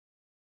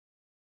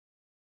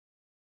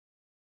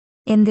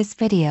In this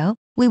video,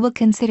 we will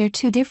consider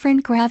two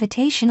different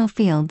gravitational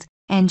fields,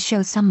 and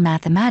show some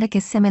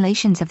mathematical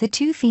simulations of the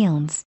two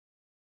fields.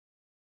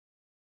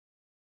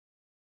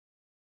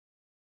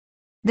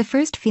 The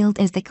first field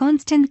is the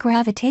constant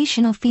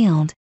gravitational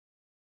field.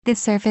 The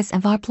surface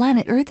of our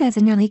planet Earth has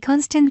a nearly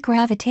constant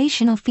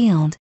gravitational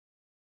field,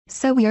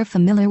 so we are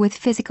familiar with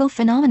physical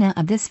phenomena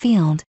of this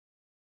field.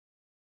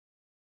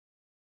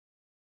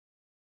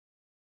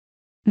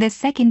 The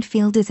second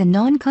field is a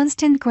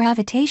non-constant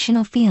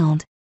gravitational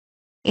field.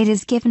 It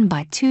is given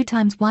by 2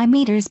 times y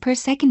meters per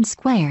second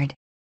squared.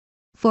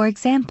 For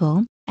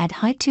example, at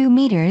height 2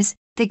 meters,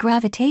 the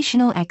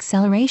gravitational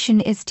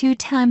acceleration is 2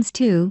 times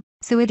 2,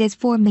 so it is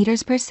 4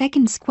 meters per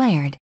second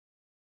squared.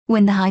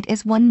 When the height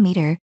is 1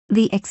 meter,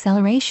 the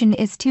acceleration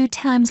is 2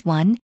 times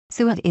 1,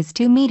 so it is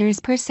 2 meters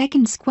per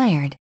second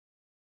squared.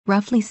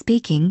 Roughly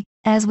speaking,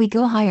 as we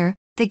go higher,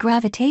 the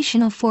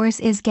gravitational force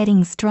is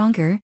getting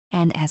stronger,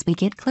 and as we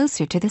get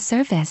closer to the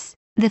surface,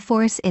 the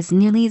force is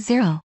nearly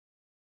zero.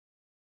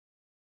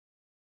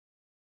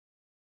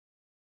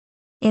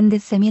 In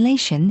this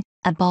simulation,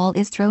 a ball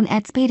is thrown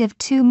at speed of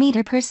 2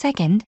 meters per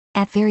second,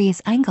 at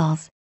various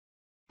angles.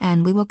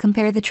 And we will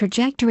compare the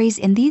trajectories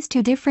in these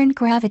two different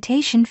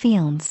gravitation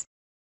fields.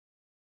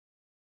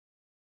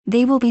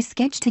 They will be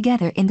sketched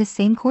together in the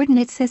same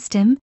coordinate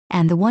system,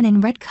 and the one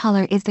in red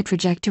color is the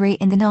trajectory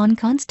in the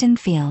non-constant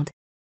field.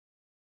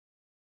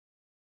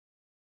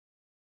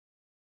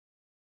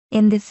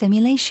 In this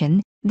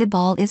simulation, the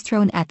ball is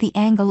thrown at the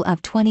angle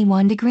of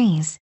 21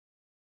 degrees.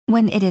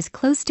 When it is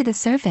close to the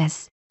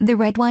surface, the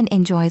red one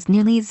enjoys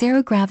nearly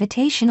zero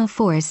gravitational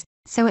force,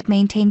 so it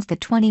maintains the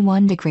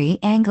 21-degree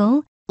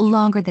angle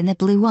longer than the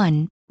blue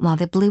one, while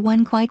the blue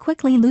one quite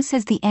quickly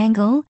loses the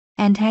angle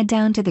and head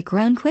down to the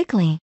ground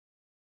quickly.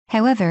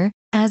 However,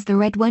 as the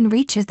red one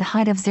reaches the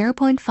height of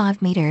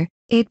 0.5 meter,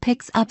 it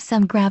picks up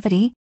some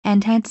gravity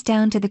and heads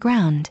down to the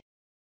ground.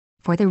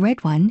 For the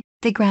red one,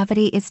 the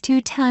gravity is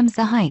 2 times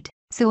the height,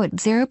 so at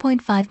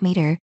 0.5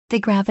 meter, the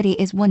gravity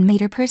is 1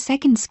 meter per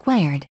second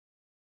squared.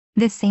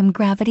 The same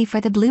gravity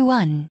for the blue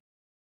one.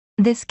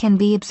 This can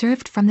be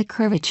observed from the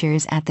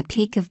curvatures at the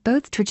peak of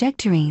both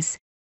trajectories.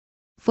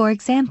 For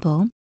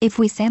example, if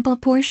we sample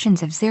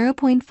portions of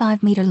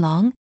 0.5 meter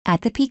long,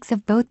 at the peaks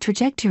of both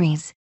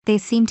trajectories, they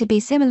seem to be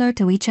similar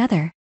to each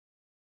other.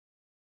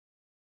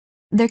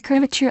 The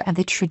curvature of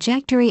the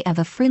trajectory of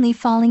a freely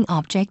falling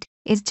object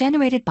is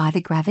generated by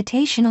the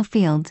gravitational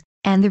field,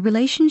 and the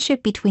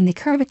relationship between the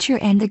curvature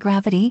and the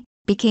gravity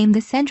became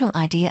the central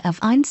idea of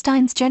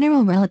Einstein's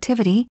general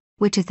relativity,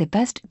 which is the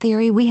best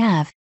theory we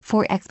have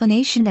for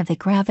explanation of the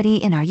gravity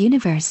in our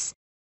universe.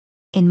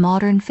 In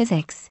modern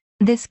physics,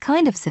 this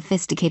kind of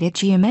sophisticated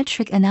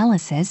geometric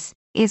analysis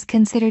is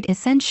considered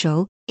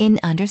essential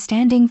in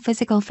understanding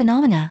physical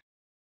phenomena.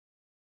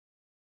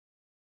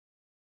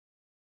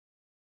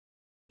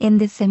 In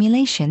this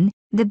simulation,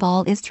 the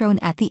ball is thrown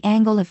at the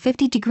angle of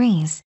 50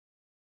 degrees.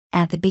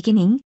 At the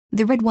beginning,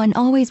 the red one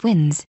always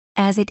wins,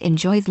 as it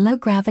enjoys low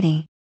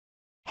gravity.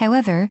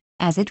 However,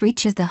 as it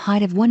reaches the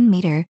height of 1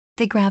 meter,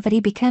 the gravity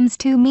becomes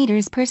 2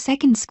 meters per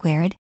second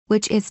squared,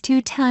 which is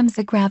 2 times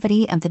the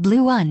gravity of the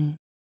blue one.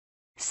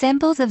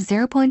 Samples of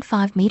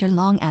 0.5 meter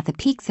long at the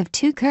peaks of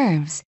two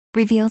curves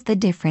reveals the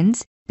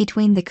difference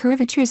between the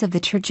curvatures of the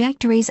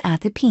trajectories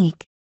at the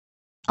peak.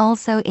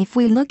 Also, if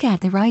we look at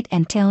the right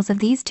and tails of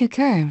these two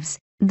curves,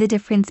 the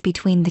difference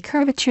between the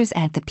curvatures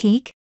at the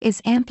peak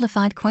is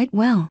amplified quite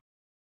well.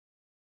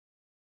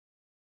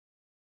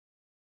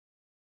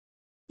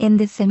 In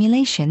this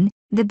simulation,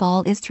 the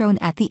ball is thrown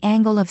at the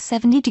angle of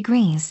 70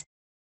 degrees.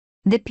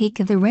 The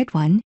peak of the red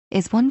one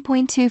is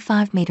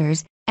 1.25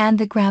 meters, and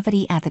the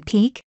gravity at the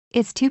peak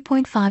is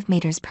 2.5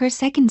 meters per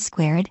second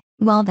squared,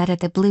 while that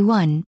at the blue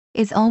one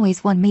is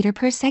always 1 meter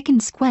per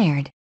second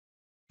squared.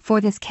 For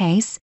this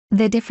case,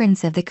 the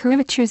difference of the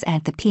curvatures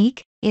at the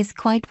peak is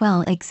quite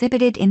well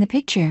exhibited in the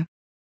picture.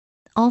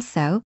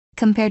 Also,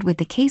 compared with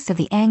the case of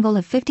the angle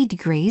of 50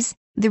 degrees,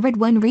 the red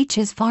one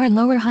reaches far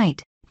lower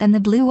height than the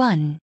blue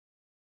one.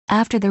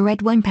 After the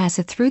red one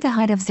passes through the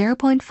height of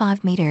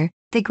 0.5 meter,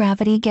 the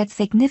gravity gets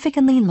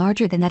significantly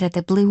larger than that of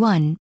the blue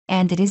one,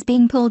 and it is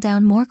being pulled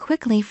down more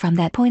quickly from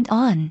that point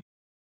on.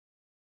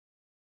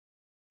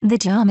 The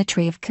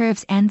geometry of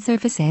curves and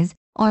surfaces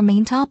are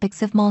main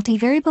topics of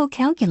multivariable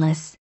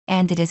calculus,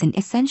 and it is an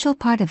essential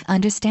part of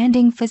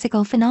understanding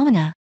physical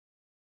phenomena.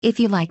 If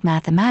you like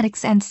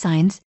mathematics and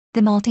science,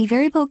 the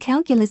multivariable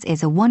calculus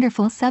is a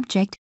wonderful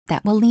subject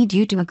that will lead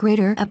you to a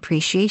greater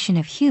appreciation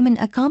of human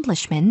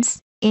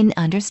accomplishments in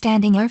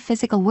understanding our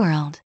physical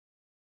world.